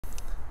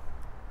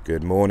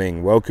Good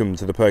morning, welcome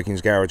to the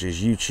Perkins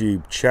Garages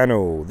YouTube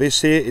channel.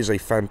 This here is a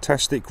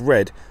fantastic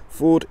red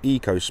Ford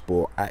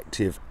EcoSport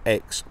Active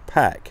X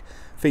pack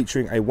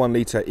featuring a 1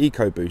 litre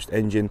EcoBoost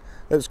engine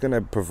that's going to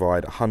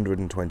provide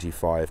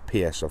 125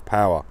 PS of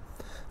power.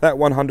 That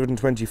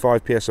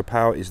 125 PS of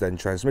power is then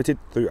transmitted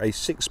through a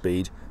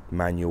 6-speed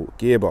manual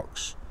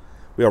gearbox.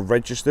 We are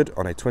registered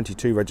on a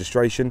 22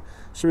 registration,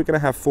 so we're going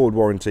to have Ford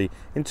warranty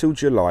until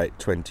July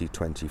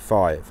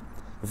 2025.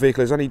 The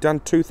vehicle has only done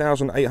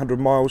 2,800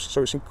 miles,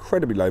 so it's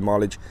incredibly low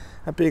mileage,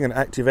 and being an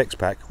Active X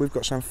pack, we've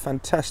got some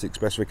fantastic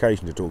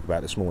specifications to talk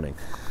about this morning.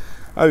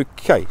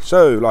 Okay,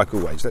 so like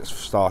always, let's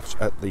start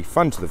at the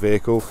front of the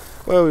vehicle,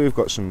 where we've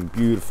got some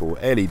beautiful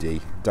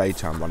LED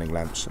daytime running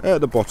lamps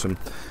at the bottom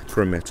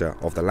perimeter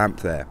of the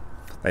lamp there.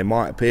 They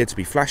might appear to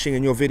be flashing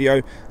in your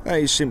video. That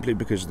is simply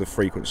because of the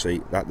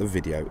frequency that the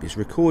video is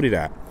recorded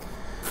at.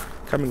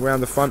 Coming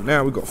around the front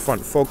now, we've got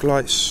front fog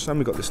lights, and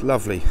we've got this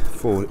lovely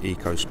Ford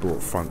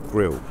EcoSport front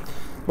grille.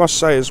 Must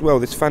say as well,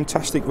 this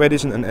fantastic red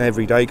isn't an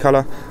everyday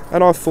colour,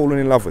 and I've fallen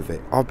in love with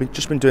it. I've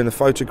just been doing the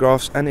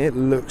photographs, and it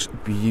looks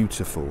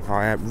beautiful.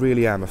 I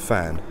really am a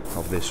fan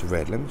of this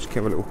red. Let me just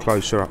get a little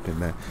closer up in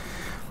there.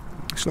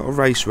 It's not a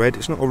race red,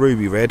 it's not a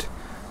ruby red,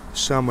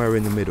 somewhere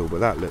in the middle,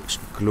 but that looks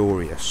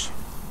glorious.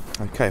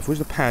 Okay, if we was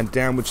to pan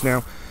downwards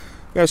now,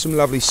 we have some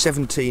lovely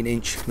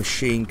 17-inch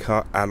machine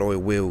cut alloy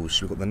wheels.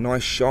 We've got the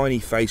nice shiny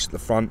face at the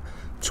front,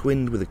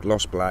 twinned with a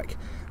gloss black,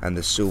 and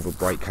the silver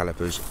brake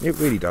calipers. It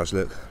really does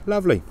look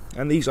lovely.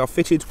 And these are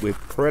fitted with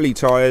Pirelli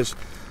tyres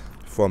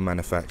from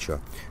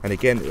manufacturer. And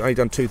again, it's only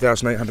done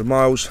 2,800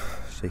 miles,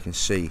 so you can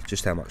see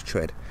just how much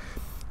tread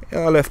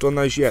are left on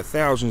those yet.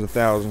 Thousands and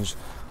thousands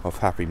of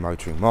happy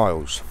motoring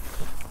miles.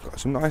 Got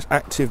some nice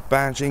active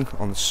badging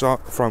on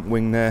the front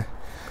wing there,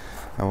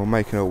 and we're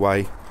making our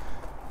way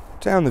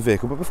down the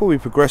vehicle. But before we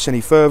progress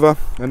any further,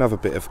 another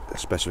bit of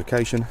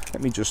specification.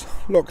 Let me just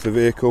lock the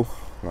vehicle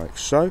like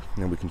so, and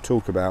then we can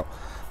talk about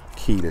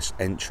keyless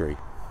entry.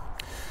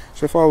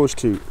 So if I was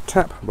to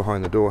tap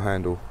behind the door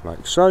handle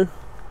like so,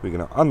 we're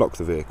going to unlock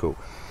the vehicle,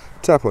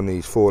 tap on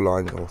these 4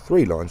 lines, or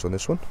 3 lines on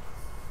this one,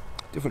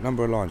 different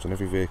number of lines on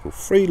every vehicle,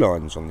 3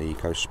 lines on the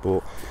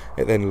EcoSport.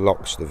 It then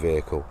locks the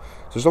vehicle.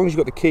 So as long as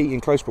you've got the key in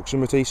close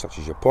proximity, such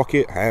as your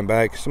pocket,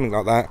 handbag, something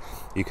like that,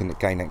 you can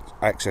gain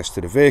access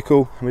to the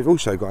vehicle. And we've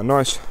also got a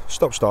nice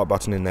stop-start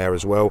button in there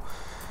as well,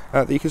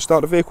 that you can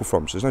start the vehicle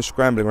from, so there's no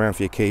scrambling around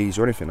for your keys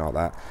or anything like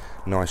that.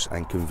 Nice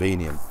and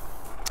convenient.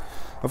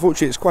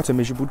 Unfortunately, it's quite a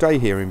miserable day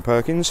here in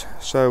Perkins,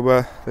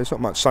 so there's not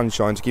much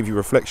sunshine to give you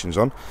reflections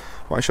on,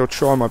 but I shall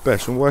try my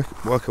best and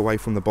work away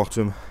from the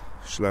bottom,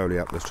 slowly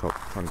up the top,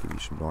 trying to give you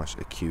some nice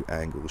acute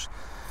angles.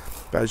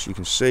 But as you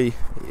can see,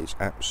 it is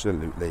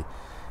absolutely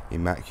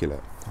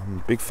immaculate. I'm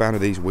a big fan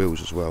of these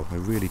wheels as well. They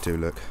really do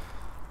look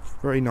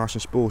very nice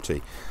and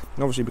sporty.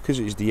 And obviously, because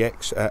it is the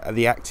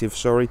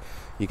Active,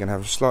 you can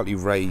have a slightly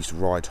raised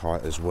ride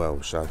height as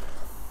well. So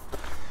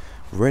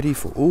ready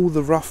for all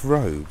the rough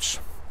roads.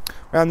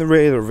 Round the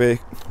rear of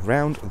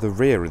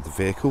the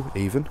vehicle,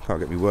 even can't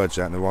get my words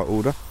out in the right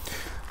order.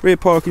 Rear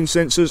parking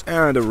sensors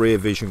and a rear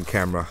vision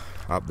camera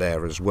up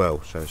there as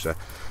well. So it's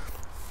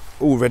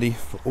all ready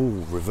for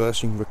all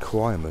reversing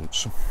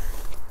requirements.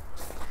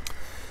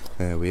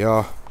 There we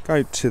are.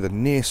 Go to the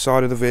near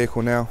side of the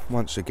vehicle now.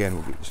 Once again,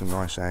 we'll get some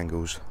nice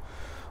angles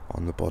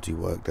on the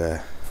bodywork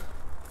there.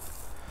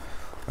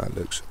 That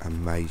looks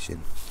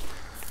amazing.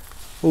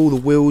 All the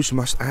wheels,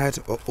 must add,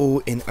 are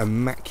all in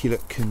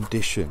immaculate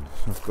condition.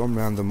 I've gone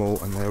round them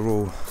all and they're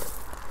all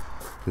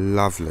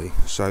lovely.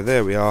 So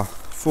there we are,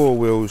 4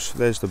 wheels.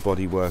 There's the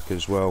bodywork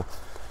as well.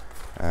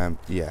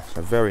 Yeah,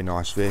 a very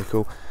nice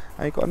vehicle.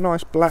 And you've got a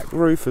nice black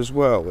roof as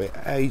well. It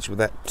aids with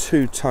that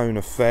two-tone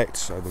effect,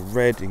 so the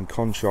red in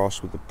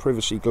contrast with the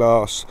privacy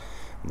glass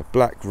and the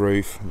black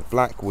roof and the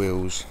black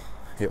wheels.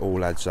 It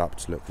all adds up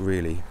to look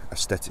really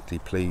aesthetically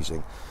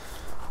pleasing.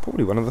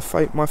 Probably one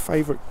of my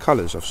favourite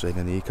colours I've seen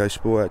in the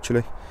EcoSport,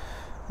 actually.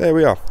 There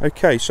we are.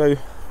 Okay, so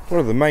one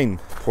of the main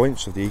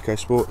points of the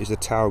EcoSport is the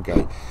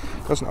tailgate.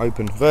 It doesn't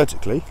open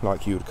vertically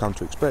like you would come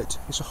to expect.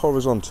 It's a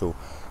horizontal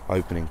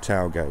opening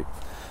tailgate.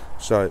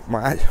 So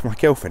my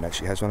girlfriend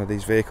actually has one of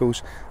these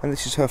vehicles, and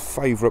this is her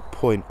favourite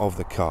point of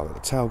the car. The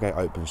tailgate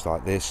opens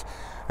like this.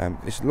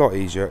 It's a lot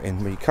easier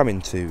when you come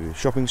into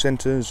shopping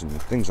centres and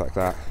things like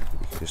that.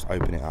 You can just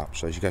open it up.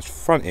 So she goes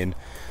front in,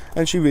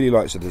 and she really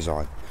likes the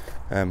design.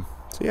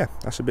 So yeah,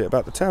 that's a bit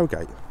about the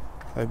tailgate.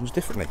 It opens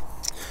differently.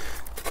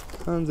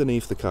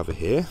 Underneath the cover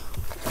here,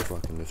 if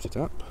I can lift it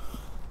up,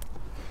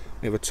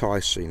 we have a tyre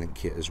sealant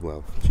kit as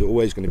well. So you're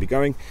always going to be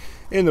going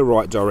in the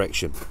right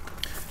direction.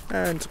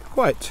 And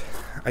quite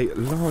a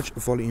large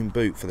volume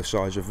boot for the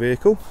size of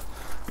vehicle.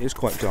 It is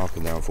quite dark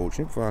in there,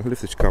 unfortunately. If I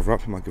lift this cover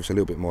up, it might give us a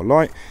little bit more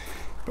light.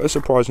 But a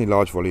surprisingly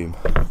large volume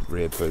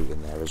rear boot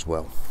in there as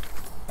well.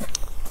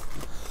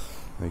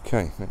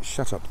 Okay, let's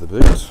shut up the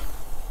boot.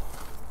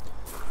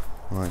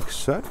 Like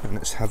so, and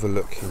let's have a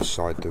look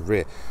inside the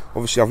rear.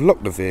 Obviously I've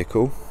locked the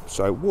vehicle,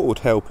 so what would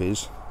help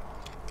is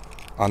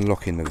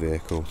unlocking the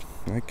vehicle.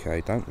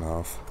 Okay, don't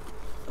laugh.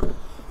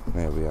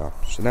 There we are.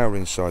 So now we're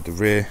inside the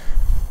rear.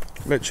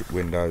 electric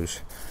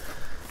windows,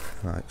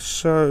 like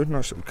so.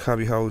 Nice little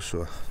cubby holes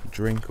for a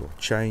drink or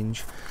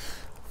change.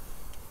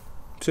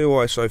 2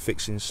 ISO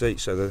fixing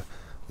seats, so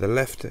the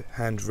left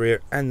hand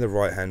rear and the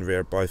right hand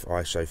rear are both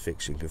ISO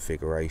fixing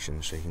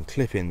configurations, so you can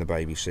clip in the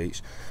baby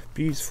seats.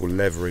 Beautiful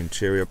leather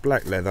interior,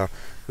 black leather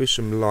with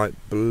some light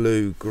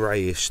blue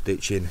greyish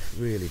stitching.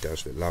 Really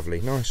does look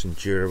lovely, nice and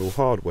durable,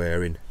 hard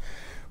wearing,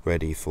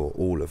 ready for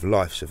all of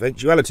life's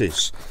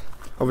eventualities.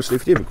 Obviously,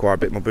 if you did require a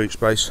bit more boot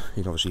space,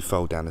 you can obviously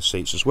fold down the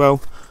seats as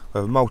well. We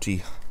have a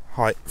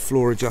multi-height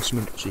floor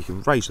adjustment, so you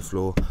can raise the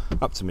floor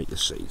up to meet the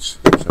seats.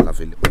 It's a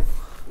lovely little.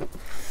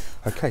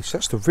 Okay, so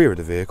that's the rear of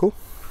the vehicle.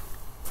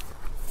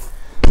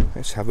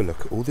 Let's have a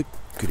look at all the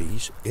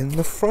goodies in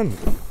the front.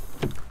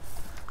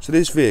 So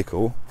this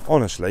vehicle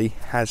honestly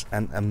has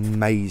an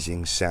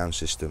amazing sound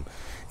system.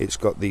 It's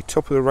got the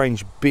top of the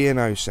range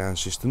B&O sound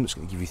system that's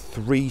going to give you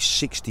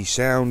 360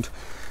 sound.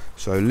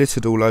 So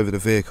littered all over the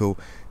vehicle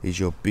is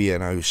your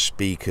B&O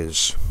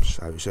speakers.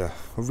 So it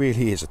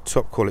really is a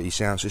top quality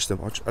sound system.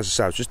 As I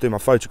say, I was just doing my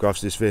photographs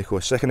of this vehicle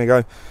a second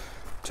ago.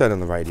 Turned on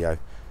the radio,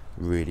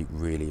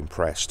 really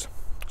impressed.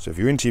 So if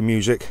you're into your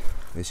music,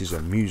 this is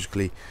a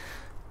musically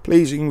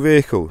pleasing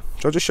vehicle.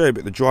 So I'll just show you a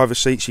bit of the driver's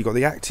seats. You've got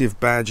the active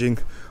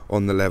badging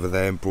on the leather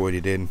there,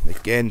 embroidered in,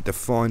 again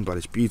defined by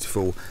this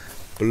beautiful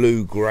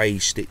blue grey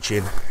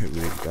stitching. It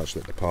really does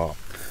look the part.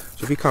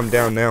 So if you come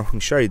down now, I can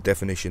show you the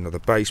definition of the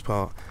base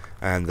part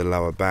and the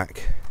lower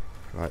back,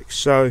 like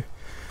so.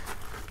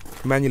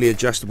 Manually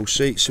adjustable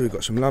seats, so we've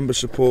got some lumbar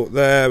support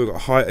there, we've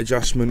got height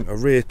adjustment, a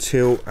rear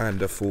tilt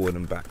and a forward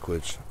and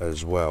backwards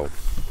as well.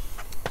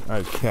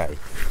 Okay,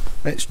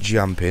 let's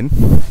jump in.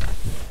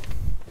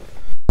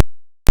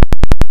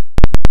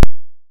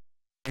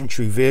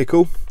 Entry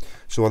vehicle,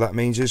 so what that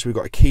means is we've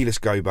got a keyless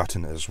go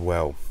button as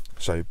well.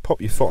 So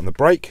pop your foot on the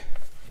brake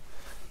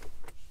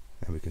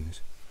and we can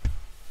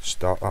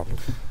start up.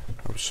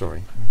 Oh,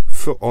 sorry,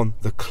 foot on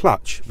the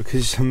clutch,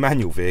 because it's a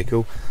manual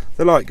vehicle.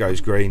 The light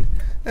goes green,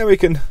 then we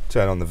can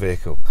turn on the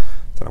vehicle.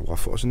 Don't know why I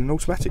thought it was an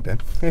automatic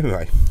then.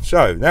 Anyway,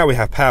 so now we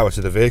have power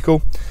to the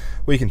vehicle.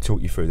 We can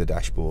talk you through the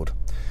dashboard.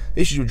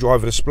 This is your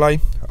driver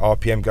display,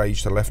 RPM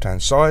gauge to the left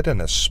hand side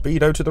and a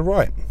speedo to the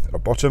right. At the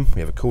bottom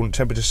we have a coolant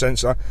temperature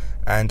sensor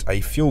and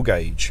a fuel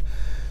gauge.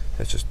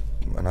 Let's just,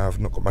 and I've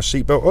not got my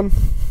seatbelt on.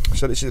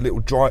 So this is a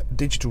little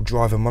digital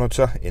driver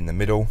monitor in the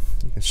middle.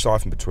 You can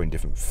siphon between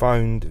different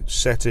phone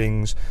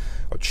settings,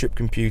 or chip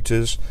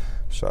computers.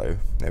 So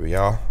there we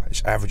are.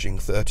 It's averaging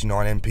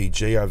 39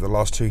 mpg over the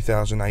last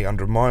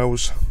 2,800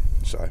 miles.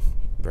 So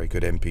very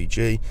good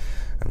mpg.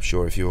 I'm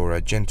sure if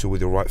you're gentle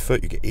with your right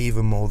foot, you get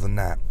even more than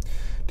that.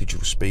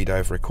 Digital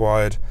speedo if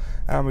required,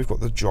 and we've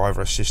got the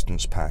driver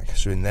assistance pack.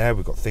 So in there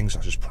we've got things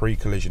such as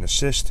pre-collision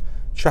assist,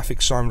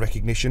 traffic sign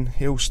recognition,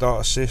 hill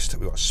start assist,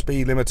 we've got a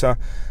speed limiter,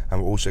 and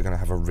we're also going to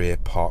have a rear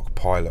park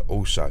pilot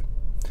also.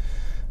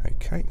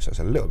 Okay, so that's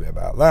a little bit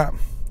about that.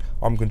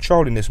 I'm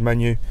controlling this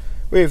menu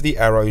with the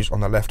arrows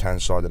on the left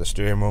hand side of the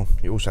steering wheel.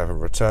 You also have a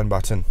return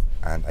button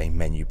and a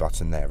menu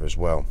button there as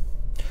well.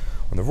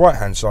 On the right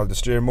hand side of the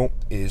steering wheel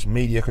is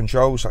media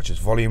controls such as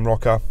volume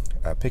rocker,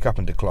 pick up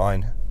and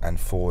decline, and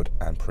forward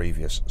and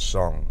previous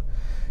song.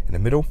 In the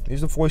middle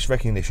is the voice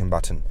recognition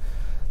button.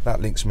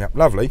 That links me up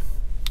lovely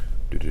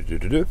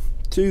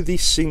to the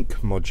sync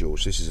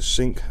modules. This is a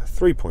sync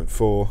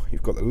 3.4.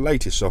 You've got the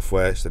latest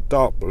software. It's the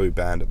dark blue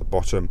band at the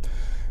bottom.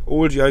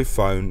 Audio,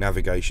 phone,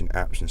 navigation,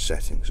 apps and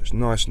settings. It's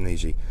nice and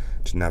easy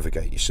to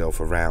navigate yourself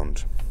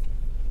around.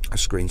 The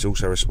screen's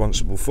also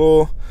responsible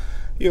for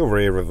your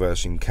rear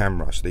reversing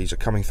camera. So these are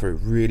coming through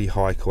really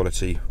high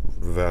quality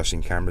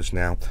reversing cameras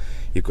now.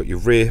 You've got your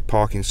rear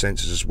parking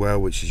sensors as well,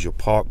 which is your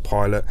park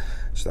pilot,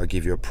 so they'll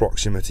give you a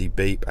proximity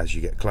beep as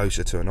you get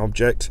closer to an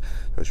object.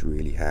 That's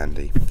really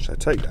handy. So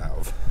take that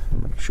off,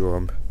 make sure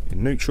I'm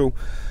in neutral.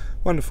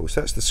 Wonderful.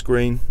 So that's the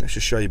screen. Let's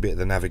just show you a bit of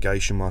the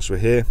navigation whilst we're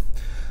here.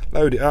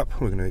 Load it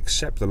up. We're going to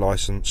accept the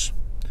license,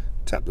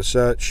 tap the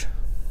search.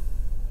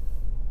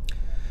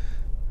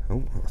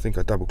 Oh, I think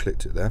I double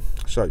clicked it there.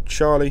 So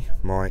Charlie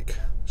Mike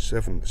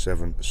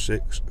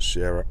 776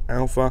 Sierra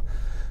Alpha.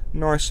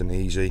 Nice and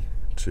easy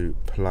to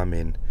plumb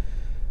in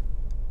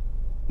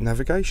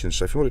navigation.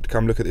 So if you wanted to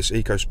come look at this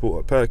EcoSport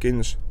at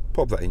Perkins,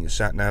 pop that in your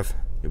sat nav,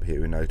 you'll be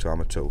here in no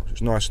time at all. So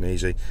it's nice and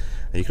easy,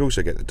 and you can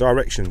also get the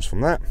directions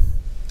from that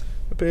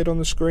appeared on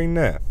the screen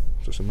there.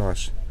 So it's a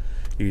nice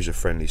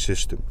user-friendly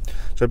system.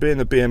 So being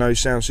the B&O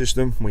sound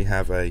system, we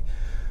have a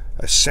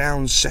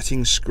sound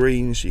setting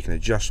screen, so you can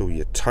adjust all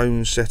your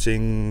tone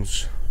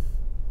settings.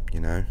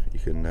 You know, you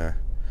can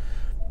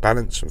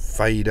balance and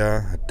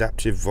fader,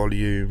 adaptive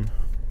volume.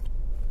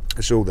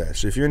 It's all there.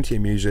 So if you're into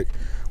your music,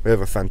 we have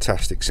a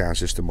fantastic sound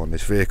system on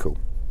this vehicle.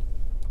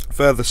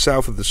 Further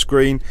south of the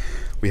screen,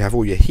 we have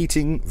all your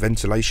heating,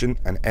 ventilation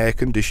and air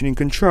conditioning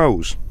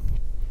controls.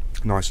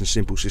 Nice and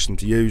simple system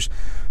to use.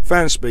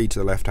 Fan speed to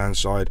the left hand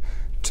side,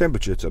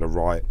 temperature to the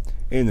right.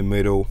 In the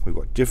middle we've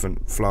got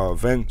different flow of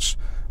vents,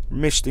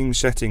 misting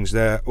settings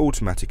there,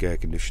 automatic air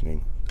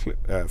conditioning,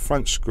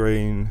 front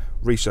screen,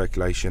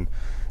 recirculation,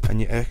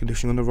 and your air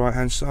conditioning on the right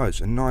hand side.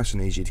 So nice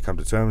and easy to come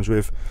to terms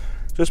with.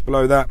 Just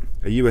below that,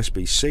 a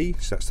USB-C,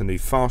 so that's the new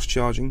fast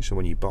charging. So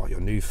when you buy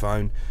your new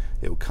phone,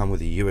 it will come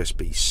with a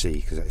USB-C,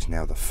 because that is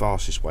now the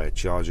fastest way of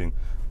charging.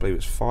 I believe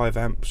it's 5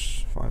 amp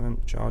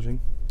charging,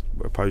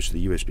 opposed to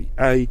the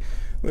USB-A,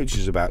 which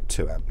is about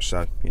 2 amps.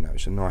 So, you know,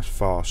 it's a nice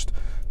fast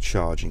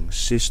charging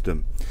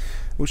system.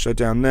 Also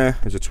down there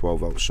is a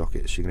 12-volt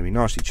socket, so you're going to be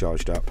nicely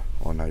charged up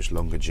on those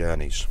longer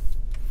journeys.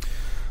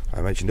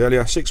 I mentioned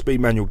earlier, 6-speed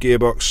manual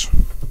gearbox.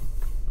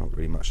 Not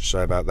really much to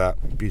say about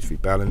that. Beautifully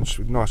balanced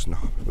with nice and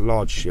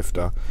large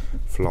shifter.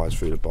 Flies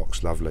through the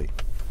box, lovely.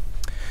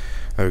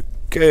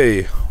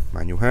 Okay,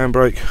 manual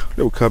handbrake,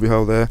 little cubby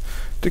hole there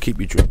to keep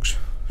your drinks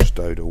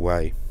stowed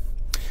away.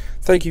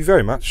 Thank you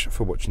very much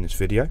for watching this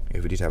video.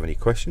 If you did have any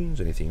questions,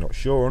 anything you're not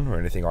sure on, or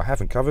anything I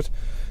haven't covered,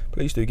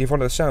 please do give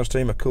one of the sales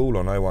team a call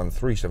on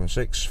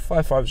 01376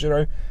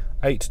 550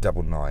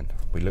 899.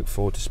 We look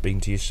forward to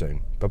speaking to you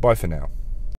soon. Bye bye for now.